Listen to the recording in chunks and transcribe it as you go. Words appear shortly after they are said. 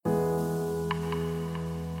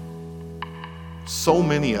so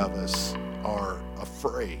many of us are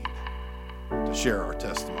afraid to share our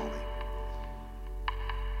testimony.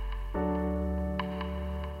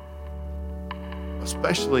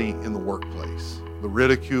 Especially in the workplace. The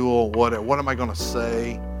ridicule, what am I going to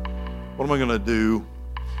say? What am I going to do?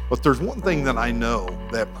 But there's one thing that I know,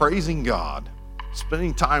 that praising God,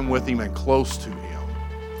 spending time with Him and close to Him,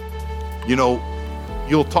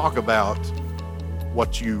 you'll talk about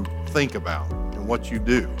what you think about and what you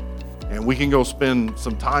do. And we can go spend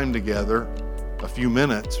some time together, a few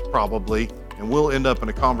minutes probably, and we'll end up in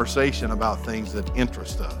a conversation about things that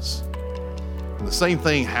interest us. And the same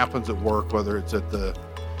thing happens at work, whether it's at the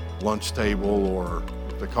lunch table or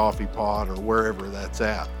at the coffee pot or wherever that's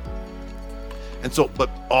at. And so, but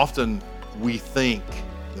often we think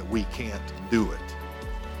that we can't do it.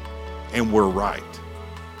 And we're right.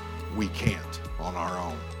 We can't on our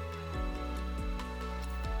own.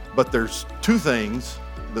 But there's two things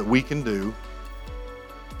that we can do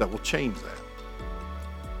that will change that.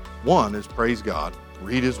 One is praise God,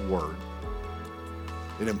 read His Word.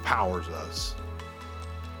 It empowers us.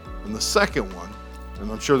 And the second one,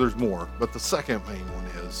 and I'm sure there's more, but the second main one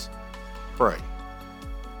is pray.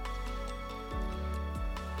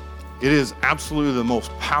 It is absolutely the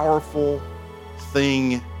most powerful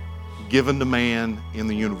thing given to man in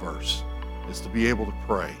the universe, is to be able to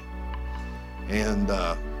pray. And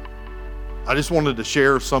I just wanted to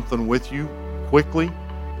share something with you quickly.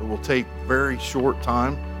 It will take very short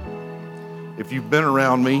time. If you've been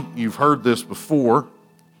around me, you've heard this before,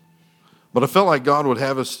 but I felt like God would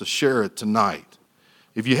have us to share it tonight.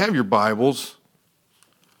 If you have your Bibles,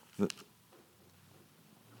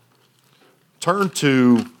 turn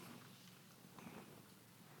to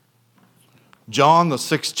John, the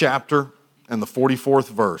 6th chapter, and the 44th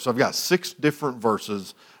verse. I've got 6 different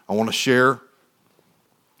verses I want to share.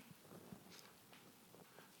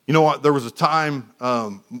 You know what? There was a time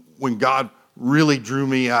when God really drew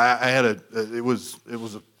me. It was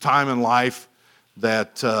a time in life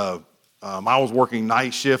that I was working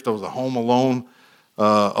night shift. I was at home alone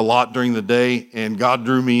a lot during the day, and God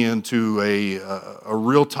drew me into a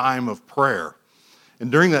real time of prayer. And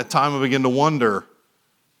during that time, I began to wonder.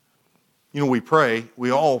 We pray.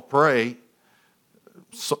 We all pray.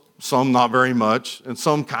 Some not very much, and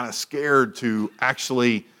some kind of scared to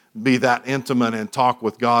actually be that intimate and talk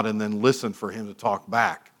with God and then listen for Him to talk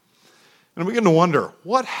back. And I begin to wonder,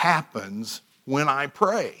 what happens when I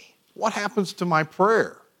pray? What happens to my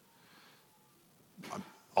prayer?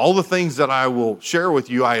 All the things that I will share with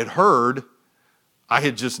you, I had heard, I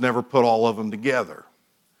had just never put all of them together.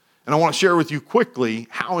 And I want to share with you quickly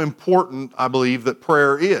how important I believe that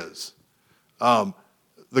prayer is.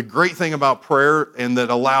 The great thing about prayer, and that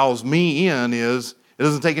allows me in, is it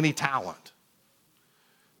doesn't take any talent.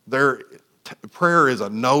 Prayer is a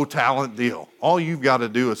no-talent deal. All you've got to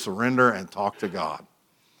do is surrender and talk to God.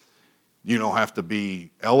 You don't have to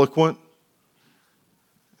be eloquent.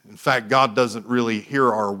 In fact, God doesn't really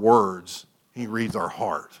hear our words. He reads our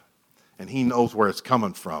heart, and He knows where it's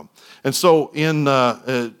coming from. And so in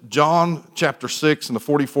John chapter 6 and the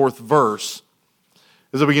 44th verse,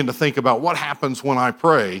 as I begin to think about what happens when I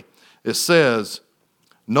pray, it says,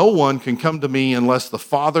 "No one can come to me unless the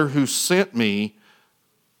Father who sent me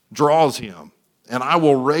draws him, and I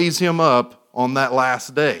will raise him up on that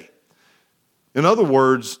last day." In other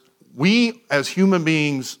words, we as human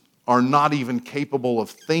beings are not even capable of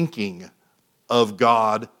thinking of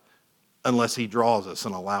God unless He draws us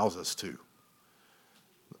and allows us to.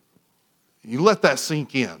 You let that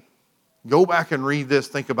sink in. Go back and read this,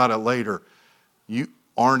 think about it later. You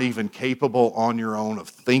aren't even capable on your own of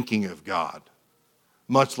thinking of God,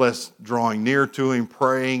 much less drawing near to Him,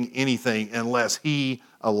 praying, anything, unless He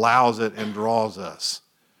allows it and draws us.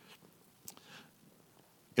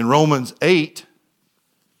 In Romans 8,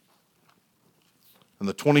 in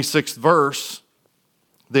the 26th verse,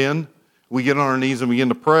 then we get on our knees and begin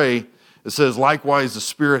to pray. It says, "Likewise, the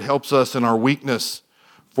Spirit helps us in our weakness,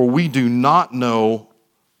 for we do not know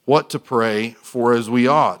what to pray for as we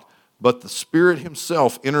ought. But the Spirit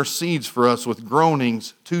Himself intercedes for us with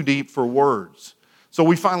groanings too deep for words." So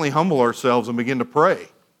we finally humble ourselves and begin to pray.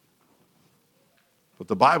 But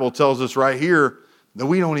the Bible tells us right here that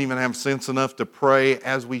we don't even have sense enough to pray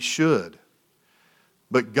as we should.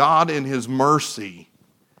 But God in His mercy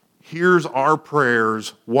hears our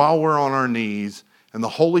prayers while we're on our knees, and the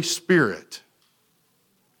Holy Spirit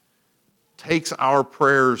takes our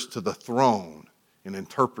prayers to the throne and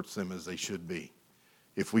interprets them as they should be,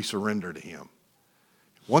 if we surrender to Him.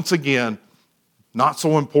 Once again, not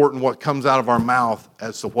so important what comes out of our mouth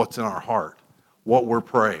as to what's in our heart, what we're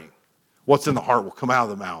praying. What's in the heart will come out of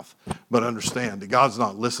the mouth. But understand that God's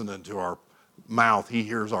not listening to our mouth. He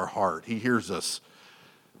hears our heart. He hears us.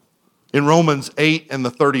 In Romans 8 and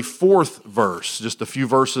the 34th verse, just a few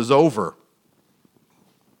verses over,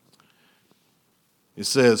 it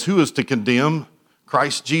says, who is to condemn?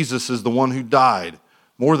 Christ Jesus is the one who died.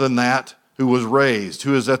 More than that, who was raised,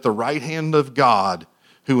 who is at the right hand of God,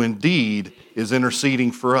 who indeed is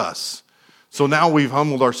interceding for us. So now we've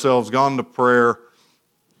humbled ourselves, gone to prayer.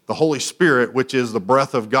 The Holy Spirit, which is the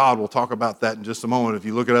breath of God, we'll talk about that in just a moment. If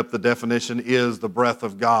you look it up, the definition is the breath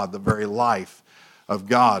of God, the very life of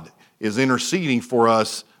God is interceding for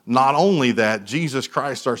us. Not only that, Jesus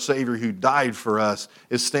Christ, our Savior who died for us,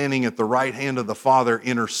 is standing at the right hand of the Father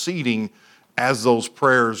interceding as those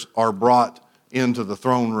prayers are brought into the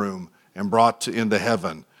throne room and brought into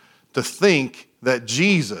heaven. To think that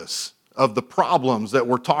Jesus, of the problems that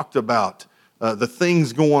were talked about, the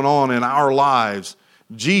things going on in our lives,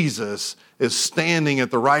 Jesus is standing at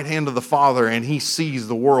the right hand of the Father and he sees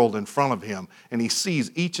the world in front of him and he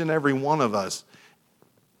sees each and every one of us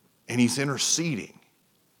and he's interceding.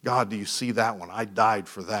 God, do you see that one? I died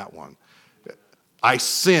for that one. I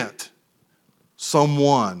sent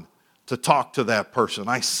someone to talk to that person.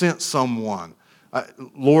 I sent someone.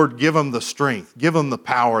 Lord, give them the strength. Give them the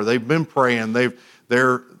power. They've been praying.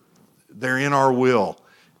 They're in our will.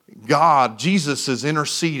 God, Jesus is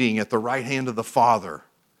interceding at the right hand of the Father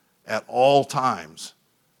at all times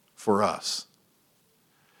for us.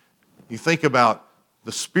 You think about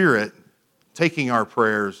the Spirit taking our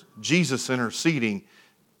prayers, Jesus interceding.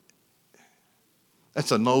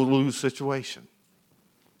 That's a no-lose situation.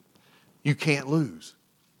 You can't lose.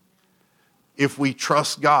 If we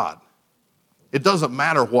trust God, it doesn't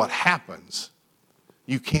matter what happens.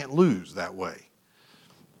 You can't lose that way.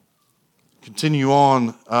 Continue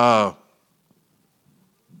on.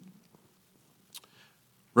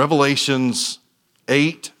 Revelations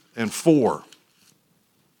 8 and 4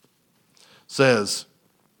 says,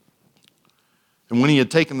 and when he had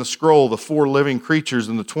taken the scroll, the 4 living creatures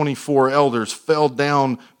and the 24 elders fell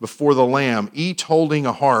down before the Lamb, each holding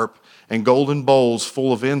a harp and golden bowls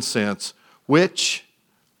full of incense, which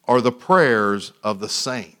are the prayers of the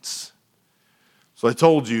saints. So I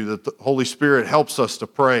told you that the Holy Spirit helps us to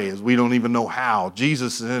pray as we don't even know how.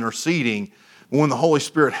 Jesus is interceding. When the Holy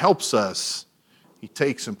Spirit helps us, he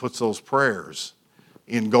takes and puts those prayers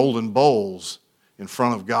in golden bowls in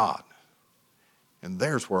front of God. And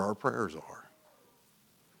there's where our prayers are.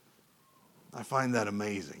 I find that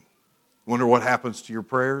amazing. Wonder what happens to your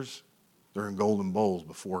prayers? They're in golden bowls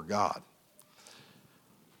before God.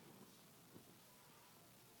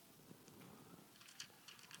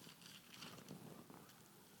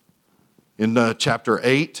 In chapter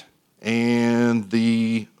 8 and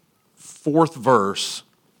the 4th verse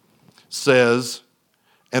says,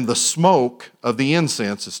 and the smoke of the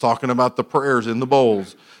incense, is talking about the prayers in the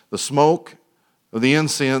bowls, the smoke of the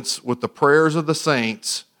incense with the prayers of the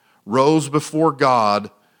saints rose before God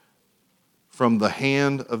from the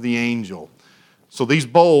hand of the angel. So these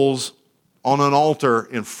bowls on an altar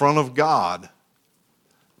in front of God,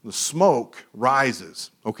 the smoke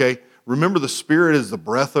rises, okay? Remember, the Spirit is the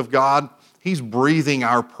breath of God. He's breathing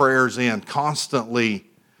our prayers in constantly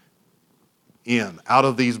out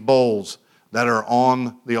of these bowls that are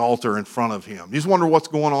on the altar in front of him. You just wonder what's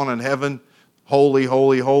going on in heaven. Holy,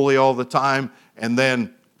 holy, holy all the time. And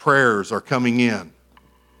then prayers are coming in.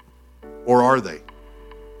 Or are they?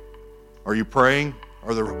 Are you praying?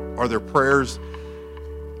 Are there prayers?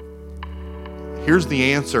 Here's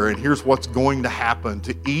the answer, and here's what's going to happen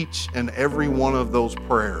to each and every one of those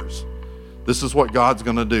prayers. This is what God's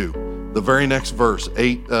going to do. The very next verse,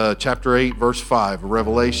 chapter 8, verse 5 of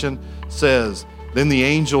Revelation says, then the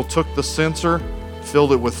angel took the censer,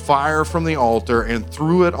 filled it with fire from the altar, and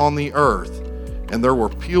threw it on the earth. And there were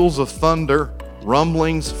peals of thunder,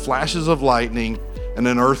 rumblings, flashes of lightning, and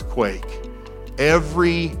an earthquake.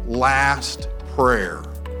 Every last prayer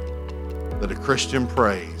that a Christian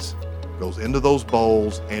prays goes into those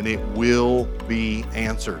bowls, and it will be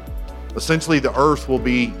answered. Essentially, the earth will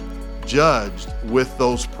be judged with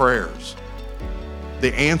those prayers.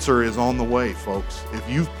 The answer is on the way, folks. If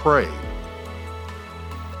you've prayed,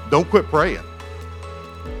 don't quit praying.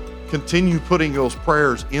 Continue putting those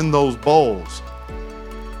prayers in those bowls.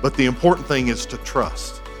 But the important thing is to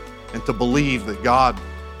trust and to believe that God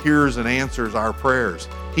hears and answers our prayers.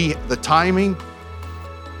 The timing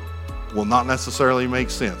will not necessarily make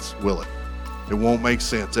sense, will it? It won't make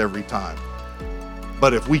sense every time.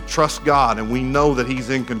 But if we trust God and we know that He's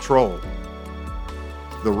in control,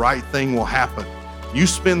 the right thing will happen. You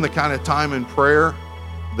spend the kind of time in prayer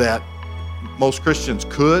that most Christians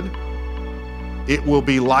could, it will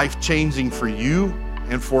be life-changing for you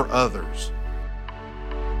and for others.